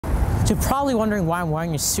So you're probably wondering why I'm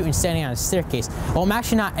wearing a suit and standing on a staircase. Well, I'm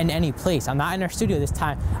actually not in any place. I'm not in our studio this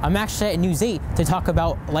time. I'm actually at News 8 to talk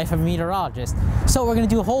about life of a meteorologist. So we're going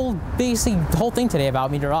to do a whole thing today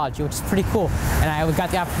about meteorology, which is pretty cool. And I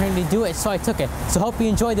got the opportunity to do it, so I took it. So hope you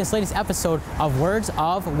enjoyed this latest episode of Words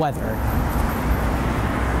of Weather.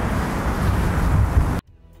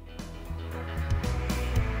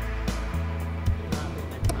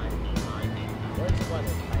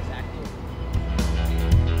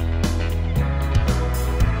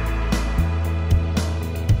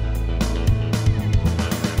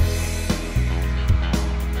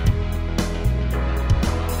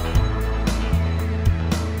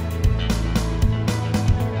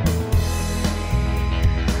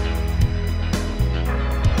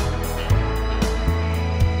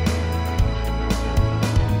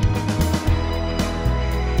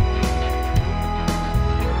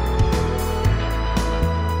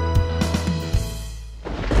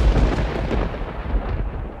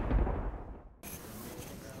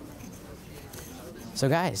 So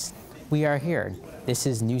guys, we are here. This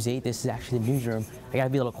is News 8. This is actually the newsroom. I gotta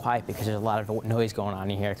be a little quiet because there's a lot of noise going on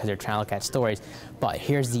in here because they're trying to look at stories. But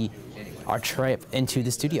here's our trip into the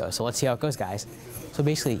studio. So let's see how it goes, guys. So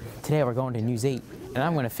basically, today we're going to News 8, and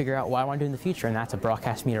I'm gonna figure out what I want to do in the future, and that's a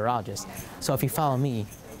broadcast meteorologist. So if you follow me,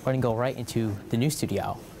 we're gonna go right into the news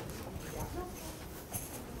studio.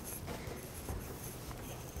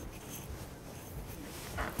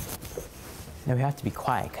 Now we have to be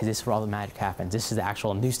quiet because this is where all the magic happens. This is the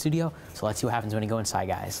actual news studio, so let's see what happens when we go inside,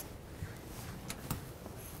 guys.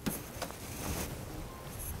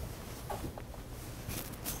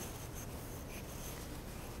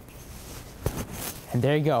 And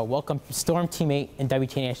there you go. Welcome Storm Teammate and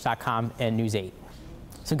WTNH.com and News 8.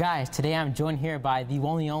 So guys, today I'm joined here by the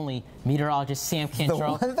one and only meteorologist Sam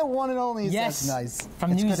Kantrow. The one and only. Yes, that's nice.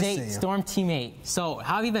 From News 8, Storm Teammate. So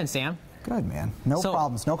how have you been, Sam? Good, man. No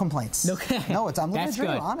problems, no complaints. No, I'm living a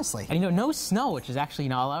dream, honestly. And no snow, which is actually, a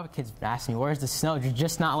lot of kids ask me, where's the snow? There's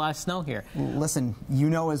just not a lot of snow here. Listen,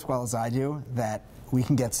 you know as well as I do that we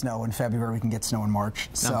can get snow in February, we can get snow in March.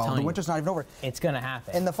 So the winter's not even over. It's going to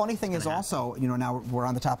happen. And the funny thing is also, now we're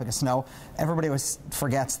on the topic of snow, everybody always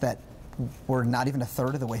forgets that we're not even a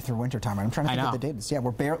third of the way through wintertime. I'm trying to think of the dates. Yeah,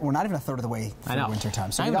 we're not even a third of the way through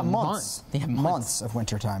wintertime. So we got months of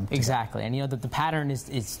wintertime. Exactly. And the pattern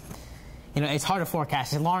is it's hard to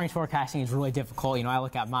forecast. Long-range forecasting is really difficult. I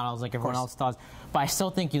look at models like everyone else does, but I still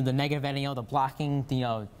think the negative NAO, the blocking,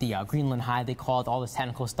 the Greenland high, they call it, all this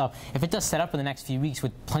technical stuff. If it does set up in the next few weeks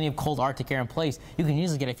with plenty of cold Arctic air in place, you can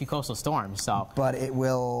usually get a few coastal storms. So, but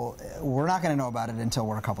we're not going to know about it until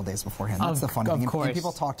we're a couple days beforehand. That's the funny thing. And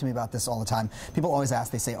people talk to me about this all the time. People always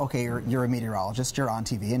ask. They say, "Okay, you're a meteorologist. You're on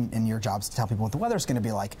TV, and your job's to tell people what the weather's going to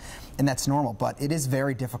be like," and that's normal. But it is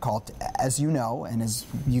very difficult, as you know, and as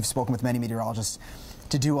you've spoken with many meteorologists,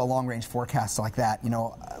 to do a long-range forecast like that.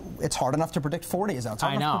 It's hard enough to predict 4 days out. It's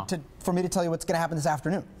hard enough for me to tell you what's going to happen this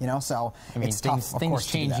afternoon. So it's tough. Things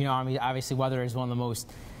change. Obviously, weather is one of the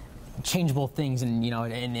most changeable things, and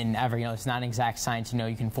in every it's not an exact science.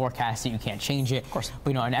 You can forecast it, you can't change it. Of course.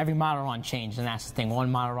 But and every model run changed, and that's the thing.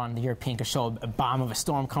 One model run, the European could show a bomb of a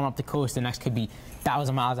storm coming up the coast. The next could be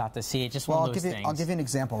 1,000 miles out to sea. It's just one of those things. I'll give you an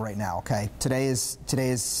example right now. Okay, today is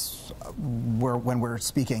when we're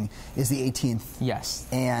speaking is the 18th. Yes.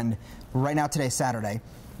 And right now, today's Saturday.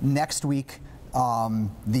 Next week, the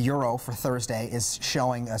Euro for Thursday is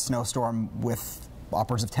showing a snowstorm with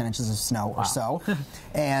upwards of 10 inches of snow or so,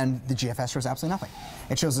 and the GFS shows absolutely nothing.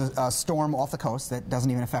 It shows a storm off the coast that doesn't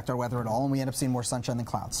even affect our weather at all, and we end up seeing more sunshine than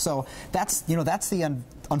clouds. So that's the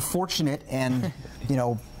unfortunate, and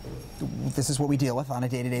this is what we deal with on a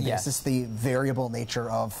day-to-day basis, the variable nature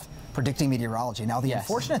of predicting meteorology. Now, the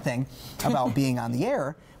unfortunate thing about being on the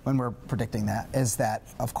air when we're predicting that is that,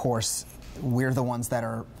 of course, we're the ones that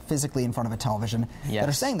are physically in front of a television that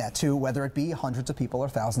are saying that to, whether it be hundreds of people or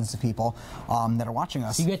thousands of people that are watching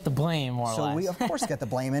us. You get the blame, more or less. So we, of course, get the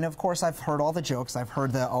blame. And, of course, I've heard all the jokes. I've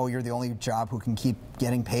heard the, oh, you're the only job who can keep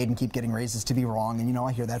getting paid and keep getting raises to be wrong. And,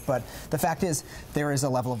 I hear that. But the fact is, there is a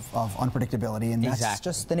level of unpredictability, and that's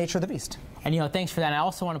just the nature of the beast. And, thanks for that. And I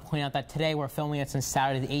also want to point out that today we're filming it since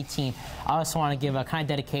Saturday the 18th. I also want to give a kind of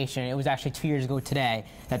dedication. It was actually 2 years ago today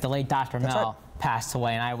that the late Dr. Mel passed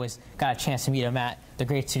away, and I got a chance to meet him at the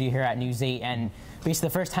great studio here at News 8, and basically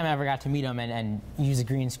the first time I ever got to meet him and use a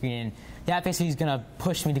green screen, and that basically is going to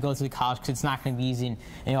push me to go to the college because it's not going to be easy,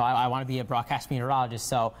 and I want to be a broadcast meteorologist,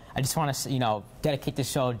 so I just want to dedicate this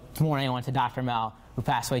show more than anyone to Dr. Mel, who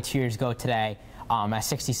passed away 2 years ago today. at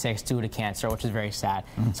 66 due to cancer, which is very sad.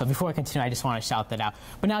 So before I continue, I just want to shout that out.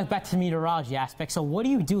 But now back to the meteorology aspect. So what do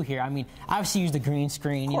you do here? I mean, obviously you use the green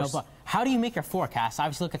screen, you know, but how do you make your forecast?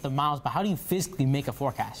 Obviously look at the models, but how do you physically make a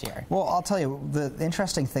forecast here? Well, I'll tell you, the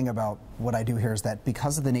interesting thing about what I do here is that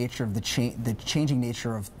because of the nature of the changing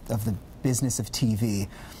nature of the business of TV,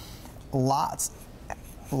 lots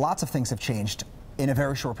of things have changed in a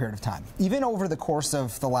very short period of time. Even over the course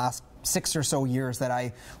of the last 6 or so years that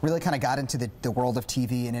I really kind of got into the world of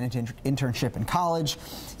TV and an internship in college,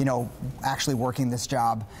 you know, actually working this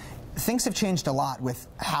job, things have changed a lot with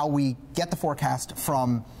how we get the forecast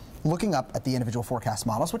from looking up at the individual forecast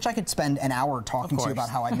models, which I could spend an hour talking to you about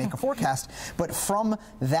how I make a forecast, but from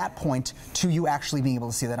that point to you actually being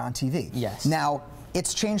able to see that on TV. Yes. Now,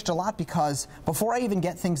 it's changed a lot because before I even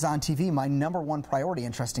get things on TV, my #1 priority,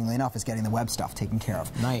 interestingly enough, is getting the web stuff taken care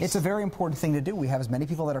of. Nice. It's a very important thing to do. We have as many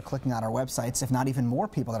people that are clicking on our websites, if not even more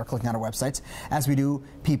people that are clicking on our websites, as we do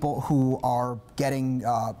people who are getting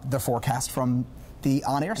the forecast from the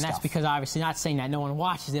on-air stuff. And that's because obviously not saying that no one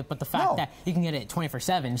watches it, but the fact that you can get it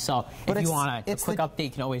 24/7. So if you want a quick update, you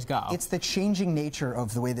can always go. It's the changing nature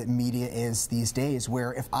of the way that media is these days,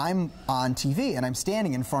 where if I'm on TV and I'm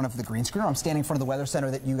standing in front of the green screen, or I'm standing in front of the weather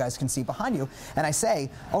center that you guys can see behind you, and I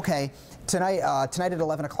say, okay, tonight at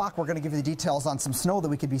 11 o'clock, we're going to give you the details on some snow that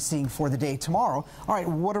we could be seeing for the day tomorrow. All right,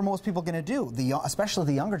 what are most people going to do, especially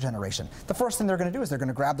the younger generation? The first thing they're going to do is they're going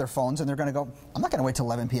to grab their phones and they're going to go, I'm not going to wait till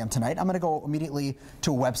 11 p.m. tonight. I'm going to go immediately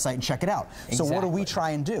to a website and check it out. Exactly. So what do we try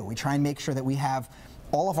and do? We try and make sure that we have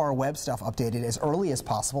all of our web stuff updated as early as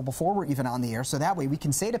possible before we're even on the air, so that way we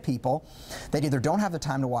can say to people that either don't have the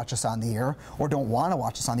time to watch us on the air or don't want to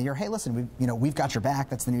watch us on the air, hey, listen, we've got your back,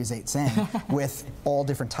 that's the News 8 saying, with all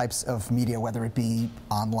different types of media, whether it be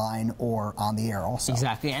online or on the air also.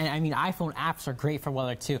 Exactly, and I mean, iPhone apps are great for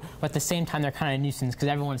weather too, but at the same time, they're kind of a nuisance because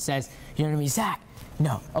everyone says, you know what I mean, Zach,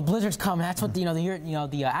 no, a blizzard's coming. That's what the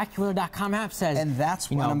AccuWeather.com app says. And that's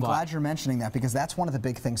what I'm glad you're mentioning that, because that's one of the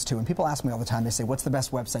big things too. And people ask me all the time. They say, "What's the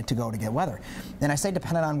best website to go to get weather?" And I say,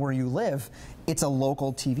 depending on where you live, it's a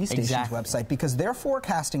local TV station's website, because they're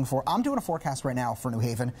forecasting for. I'm doing a forecast right now for New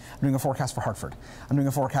Haven. I'm doing a forecast for Hartford. I'm doing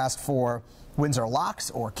a forecast for Windsor Locks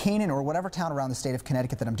or Canaan or whatever town around the state of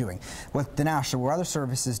Connecticut that I'm doing. What the National Weather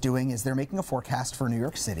Service is doing is they're making a forecast for New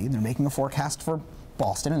York City. They're making a forecast for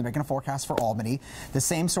Boston, and they're making a forecast for Albany. The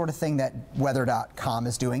same sort of thing that weather.com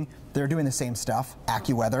is doing. They're doing the same stuff,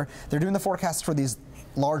 AccuWeather. They're doing the forecasts for these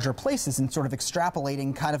larger places and sort of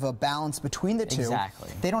extrapolating kind of a balance between the two. Exactly.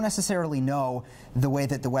 They don't necessarily know the way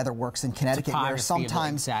that the weather works in Connecticut, where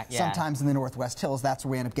sometimes in the Northwest Hills, that's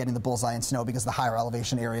where we end up getting the bullseye and snow, because the higher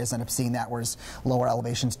elevation areas end up seeing that, whereas lower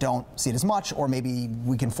elevations don't see it as much. Or maybe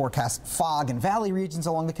we can forecast fog in valley regions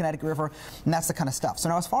along the Connecticut River, and that's the kind of stuff. So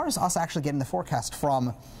now, as far as us actually getting the forecast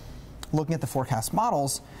from looking at the forecast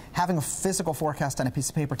models, having a physical forecast on a piece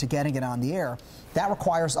of paper to getting it on the air, that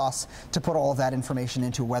requires us to put all of that information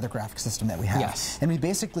into a weather graphic system that we have. Yes. And we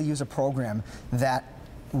basically use a program that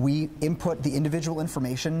we input the individual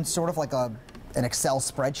information, sort of like an Excel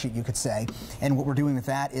spreadsheet, you could say. And what we're doing with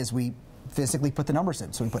that is we physically put the numbers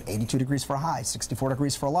in. So we put 82 degrees for a high, 64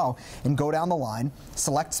 degrees for a low, and go down the line,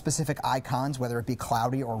 select specific icons, whether it be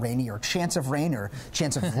cloudy or rainy or chance of rain or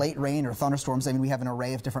chance of late rain or thunderstorms. I mean, we have an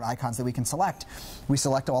array of different icons that we can select. We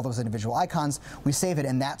select all those individual icons, we save it,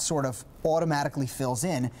 and that sort of automatically fills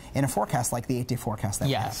in a forecast like the 8-day forecast that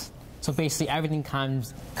we have. So basically everything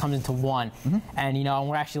comes into one. And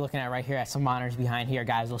we're actually looking at right here at some monitors behind here,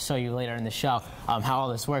 guys. We'll show you later in the show how all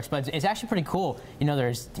this works. But it's actually pretty cool.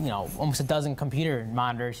 There's almost a dozen computer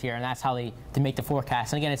monitors here, and that's how they make the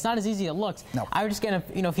forecast. And again, it's not as easy as it looks. No. I was just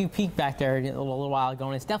getting a few peek back there a little while ago,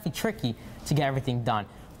 and it's definitely tricky to get everything done.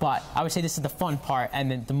 But I would say this is the fun part, and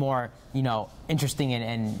then the more interesting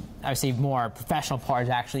and I would say more professional part is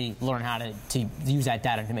actually learn how to use that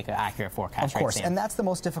data to make an accurate forecast. Of course, and that's the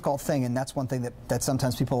most difficult thing, and that's one thing that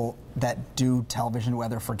sometimes people that do television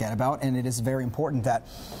weather forget about, and it is very important that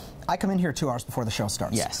I come in here 2 hours before the show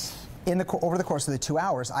starts. Yes. Over the course of the 2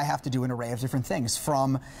 hours, I have to do an array of different things,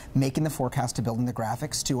 from making the forecast to building the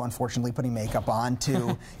graphics to, unfortunately, putting makeup on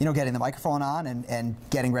to getting the microphone on and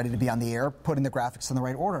getting ready to be on the air, putting the graphics in the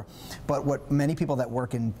right order. But what many people that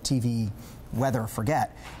work in TV weather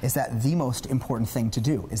forget is that the most important thing to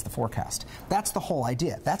do is the forecast. That's the whole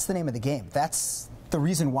idea. That's the name of the game. That's the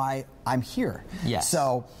reason why I'm here. Yes.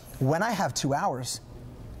 So when I have 2 hours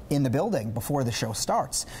in the building before the show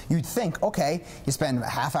starts, you'd think, okay, you spend a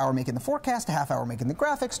half hour making the forecast, a half hour making the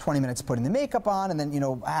graphics, 20 minutes putting the makeup on, and then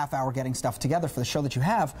a half hour getting stuff together for the show that you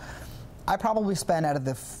have. I probably spend out of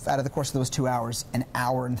the course of those 2 hours, an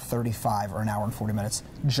hour and 35 or an hour and 40 minutes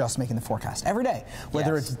just making the forecast every day.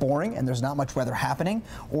 Whether it's boring and there's not much weather happening,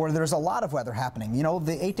 or there's a lot of weather happening. You know,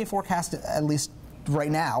 the 8-day forecast, at least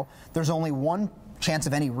right now, there's only one chance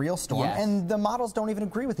of any real storm, and the models don't even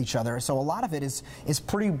agree with each other. So a lot of it is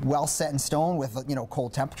pretty well set in stone with, you know,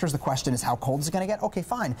 cold temperatures. The question is, how cold is it going to get? Okay,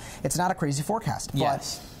 fine. It's not a crazy forecast,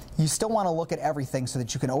 but you still want to look at everything so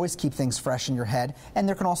that you can always keep things fresh in your head. And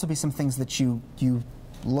there can also be some things that you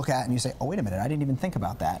look at and you say, oh, wait a minute, I didn't even think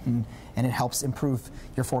about that. And it helps improve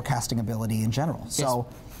your forecasting ability in general. So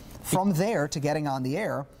from there to getting on the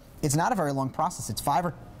air, it's not a very long process. It's 5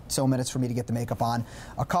 or so minutes for me to get the makeup on,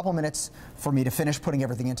 a couple minutes for me to finish putting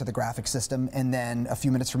everything into the graphic system, and then a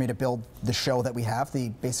few minutes for me to build the show that we have, the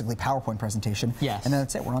basically PowerPoint presentation. And then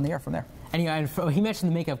that's it. We're on the air from there. And, you know, and he mentioned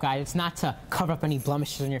the makeup guy. It's not to cover up any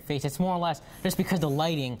blemishes on your face. It's more or less just because the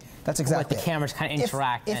lighting, that's exactly the cameras kind of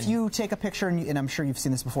interact. If you take a picture, and I'm sure you've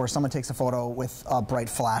seen this before, someone takes a photo with a bright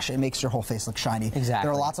flash, it makes your whole face look shiny. Exactly.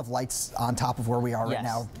 There are lots of lights on top of where we are right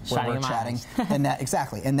now, where we're chatting, and that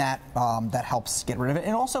that helps get rid of it.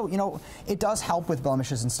 And also, you know, it does help with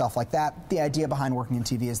blemishes and stuff like that. The idea behind working in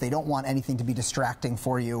TV is they don't want anything to be distracting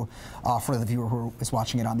for you, for the viewer who is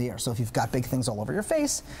watching it on the air. So if you've got big things all over your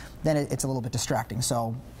face, then it's a little bit distracting.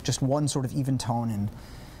 So just one sort of even tone, and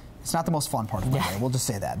it's not the most fun part of my day. We'll just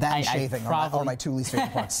say that. That and shaving are my 2 least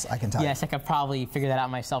favorite parts, I can tell you. Yes, I could probably figure that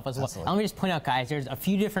out myself as well. Let me just point out, guys, there's a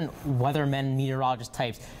few different weathermen, meteorologist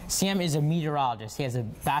types. Sam is a meteorologist. He has a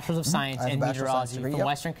Bachelor's of Science in Meteorology from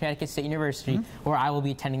Western Connecticut State University, where I will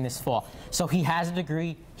be attending this fall. So he has a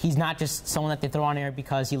degree. He's not just someone that they throw on air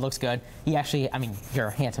because he looks good. He actually, I mean, you're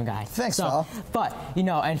a handsome guy. Thanks, Phil. But, you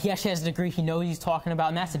know, and he actually has a degree. He knows what he's talking about,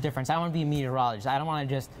 and that's the difference. I want to be a meteorologist. I don't want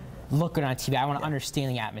to just look good on TV. I want to understand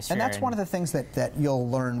the atmosphere. And that's one of the things that you'll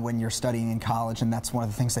learn when you're studying in college, and that's one of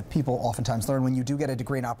the things that people oftentimes learn when you do get a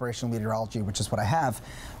degree in operational meteorology, which is what I have.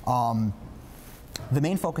 The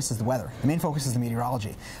main focus is the weather. The main focus is the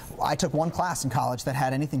meteorology. I took one class in college that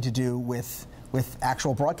had anything to do with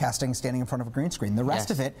actual broadcasting, standing in front of a green screen. The rest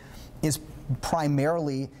of it is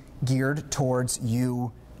primarily geared towards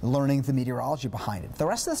you learning the meteorology behind it. The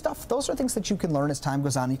rest of the stuff, those are things that you can learn as time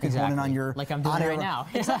goes on. You can hone in on your like I'm doing right now.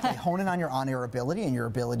 Hone in on your on-air ability and your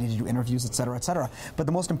ability to do interviews, et cetera, et cetera. But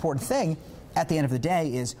the most important thing at the end of the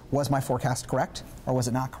day is, was my forecast correct or was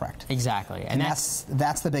it not correct? Exactly. And that's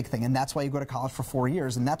the big thing. And that's why you go to college for 4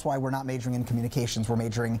 years. And that's why we're not majoring in communications. We're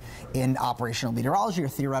majoring in operational meteorology or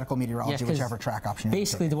theoretical meteorology, whichever track option you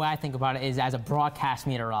basically, the way I think about it is as a broadcast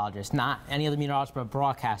meteorologist, not any other meteorologist, but a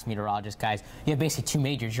broadcast meteorologist, guys. You have basically 2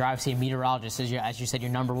 majors. You're obviously a meteorologist, as you said,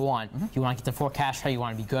 you're number 1. You want to get the forecast right. You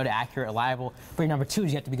want to be good, accurate, reliable. But your number 2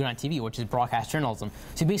 is you have to be good on TV, which is broadcast journalism.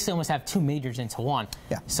 So you basically almost have 2 majors into 1.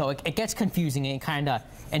 So it gets confusing and kind of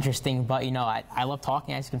interesting, but you know, I love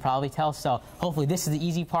talking, as you can probably tell. So hopefully this is the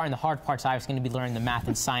easy part, and the hard part's obviously going to be learning the math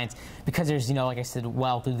and science, because there's, you know, like I said,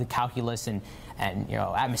 through the calculus and you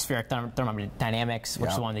know, atmospheric thermodynamics, which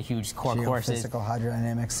is one of the huge core courses. Geophysical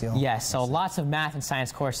hydrodynamics. Yes, so lots of math and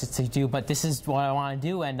science courses to do, but this is what I want to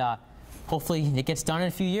do, and hopefully it gets done in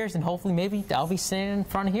a few years, and hopefully maybe I'll be sitting in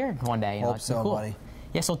front of here one day. You know, hope so, buddy.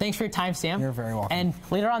 Yeah, so thanks for your time, Sam. You're very welcome. And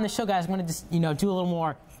later on in the show, guys, I'm going to just, you know, do a little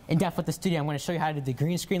more in depth with the studio. I'm going to show you how to do the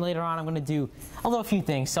green screen later on. I'm going to do a few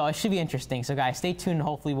things, so it should be interesting. So guys, stay tuned, and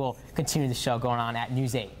hopefully we'll continue the show going on at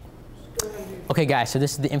News 8. Okay guys, so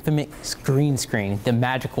this is the infamous green screen, the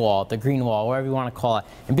magic wall, the green wall, whatever you want to call it.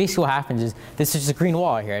 And basically what happens is, this is just a green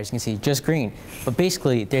wall here, as you can see, just green. But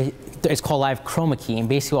basically, it's called live chroma key, and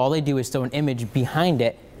basically all they do is throw an image behind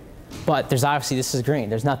it. But there's obviously, this is green,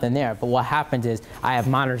 there's nothing there. But what happens is, I have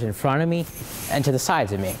monitors in front of me and to the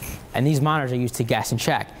sides of me. And these monitors are used to guess and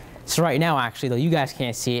check. So right now, actually, though you guys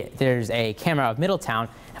can't see it, there's a camera of Middletown.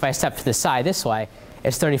 If I step to the side this way,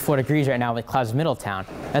 it's 34 degrees right now with clouds of Middletown.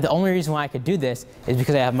 Now, the only reason why I could do this is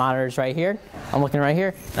because I have monitors right here. I'm looking right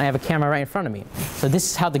here, and I have a camera right in front of me. So this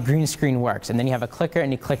is how the green screen works. And then you have a clicker,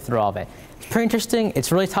 and you click through all of it. It's pretty interesting.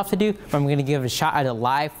 It's really tough to do, but I'm going to give it a shot at a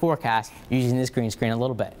live forecast using this green screen a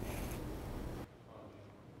little bit.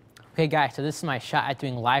 Okay, guys, so this is my shot at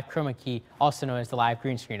doing live chroma key, also known as the live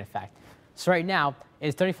green screen effect. So right now,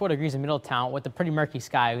 it's 34 degrees in Middletown with a pretty murky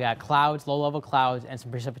sky. We got clouds, low-level clouds, and some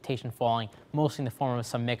precipitation falling, mostly in the form of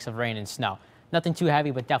some mix of rain and snow. Nothing too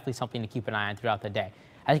heavy, but definitely something to keep an eye on throughout the day.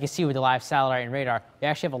 As you can see with the live satellite and radar, we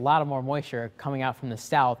actually have a lot of more moisture coming out from the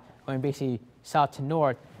south, going basically south to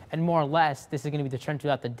north, and more or less, this is going to be the trend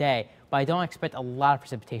throughout the day. But I don't expect a lot of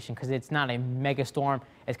precipitation because it's not a mega storm.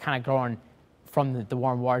 It's kind of growing from the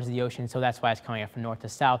warm waters of the ocean, so that's why it's coming up from north to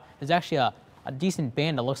south. There's actually a decent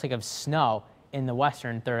band that looks like of snow in the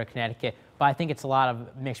western third of Connecticut, but I think it's a lot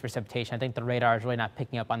of mixed precipitation. I think the radar is really not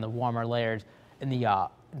picking up on the warmer layers in the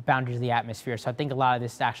boundaries of the atmosphere. So I think a lot of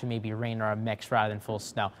this actually may be rain or a mix rather than full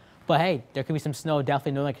snow. But hey, there could be some snow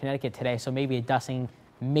definitely in northern Connecticut today, so maybe a dusting,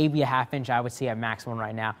 maybe a half inch I would see at maximum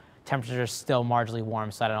right now. Temperatures are still marginally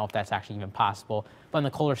warm, so I don't know if that's actually even possible. But on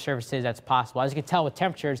the colder surfaces, that's possible. As you can tell with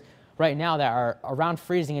temperatures right now that are around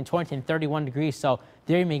freezing in 20 and 31 degrees, so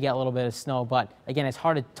there you may get a little bit of snow. But again, it's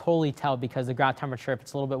hard to totally tell because the ground temperature, if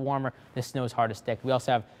it's a little bit warmer, the snow is hard to stick. We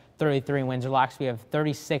also have 33 in Windsor Locks. We have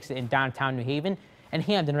 36 in downtown New Haven. And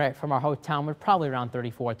Hamden, right from our hotel, we're probably around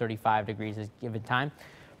 34, 35 degrees at a given time.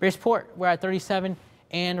 Bridgeport, we're at 37.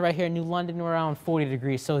 And right here in New London, we're around 40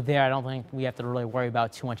 degrees. So there, I don't think we have to really worry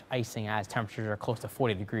about too much icing as temperatures are close to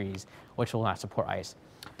 40 degrees, which will not support ice.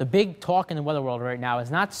 The big talk in the weather world right now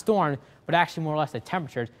is not storms, but actually more or less the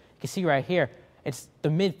temperatures. You can see right here, it's the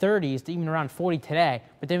mid-30s to even around 40 today,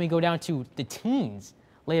 but then we go down to the teens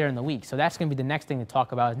later in the week. So that's going to be the next thing to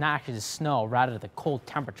talk about, is not actually the snow, rather the cold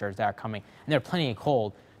temperatures that are coming. And there are plenty of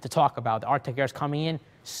cold to talk about. The Arctic air is coming in.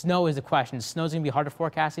 Snow is the question. Snow is going to be hard to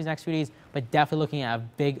forecast these next few days, but definitely looking at a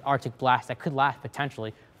big Arctic blast that could last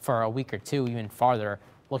potentially for a week or two, even farther,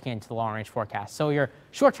 looking into the long-range forecast. So your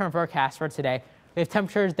short-term forecast for today, we have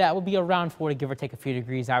temperatures that will be around 40, give or take a few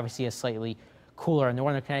degrees. Obviously, a slightly cooler in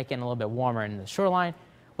northern Connecticut and a little bit warmer in the shoreline.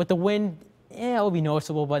 With the wind, it will be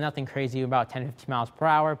noticeable, but nothing crazy, about 10 to 15 miles per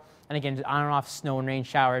hour. And again, on and off snow and rain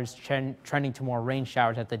showers, trending to more rain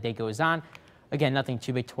showers as the day goes on. Again, nothing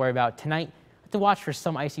too big to worry about tonight. To watch for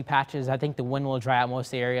some icy patches. I think the wind will dry out most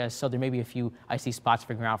of the areas, so there may be a few icy spots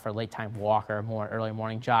figuring out for a late time walk or a more early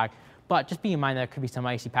morning jog. But just be in mind that there could be some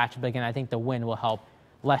icy patches. But again, I think the wind will help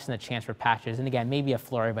lessen the chance for patches. And again, maybe a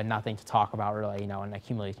flurry, but nothing to talk about really, in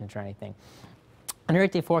accumulations or anything. And your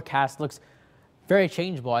 8-day forecast looks very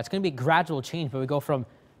changeable. It's going to be a gradual change, but we go from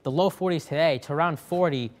the low 40s today to around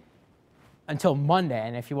 40 until Monday.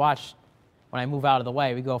 And if you watch when I move out of the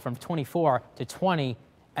way, we go from 24 to 20.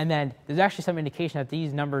 And then there's actually some indication that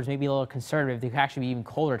these numbers may be a little conservative. There could actually be even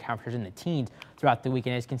colder temperatures in the teens throughout the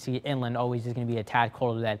weekend. As you can see, inland always is going to be a tad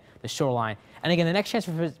colder than the shoreline. And again, the next chance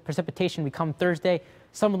for precipitation will come Thursday.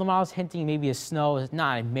 Some of the models hinting maybe a snow. It's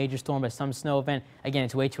not a major storm, but some snow event. Again,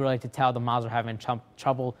 it's way too early to tell. The models are having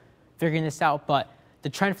trouble figuring this out. But the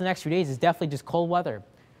trend for the next few days is definitely just cold weather.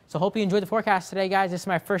 So hope you enjoyed the forecast today, guys. This is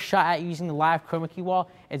my first shot at using the live chroma key wall.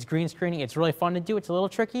 It's green screening. It's really fun to do. It's a little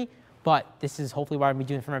tricky. But this is hopefully what I'm going to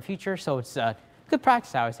be doing for my future, so it's a good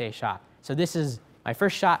practice, I would say, shot. So this is my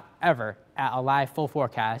first shot ever at a live full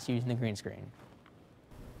forecast using the green screen.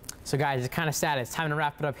 So guys, it's kind of sad. It's time to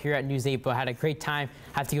wrap it up here at News 8, but I had a great time.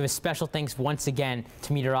 I have to give a special thanks once again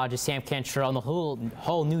to meteorologist Sam Kantrow and the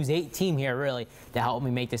whole News 8 team here, really, to help me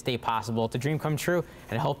make this day possible. It's a dream come true,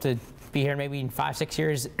 and I hope to be here maybe in 5-6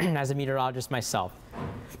 years as a meteorologist myself.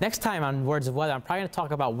 Next time on Words of Weather, I'm probably going to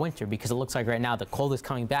talk about winter because it looks like right now the cold is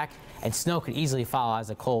coming back and snow could easily follow as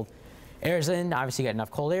the cold air's in. Obviously, you got enough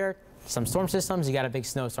cold air, some storm systems, you got a big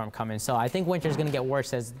snowstorm coming. So I think winter is going to get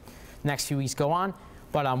worse as the next few weeks go on,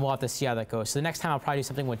 but we'll have to see how that goes. So the next time I'll probably do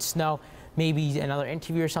something with snow, maybe another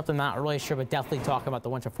interview or something, not really sure, but definitely talk about the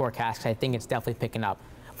winter forecast because I think it's definitely picking up.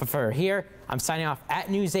 But for here, I'm signing off at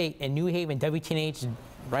News 8 in New Haven, WTNH,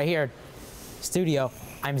 right here, studio.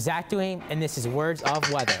 I'm Zack Duhaime, and this is Words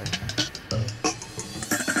of Weather.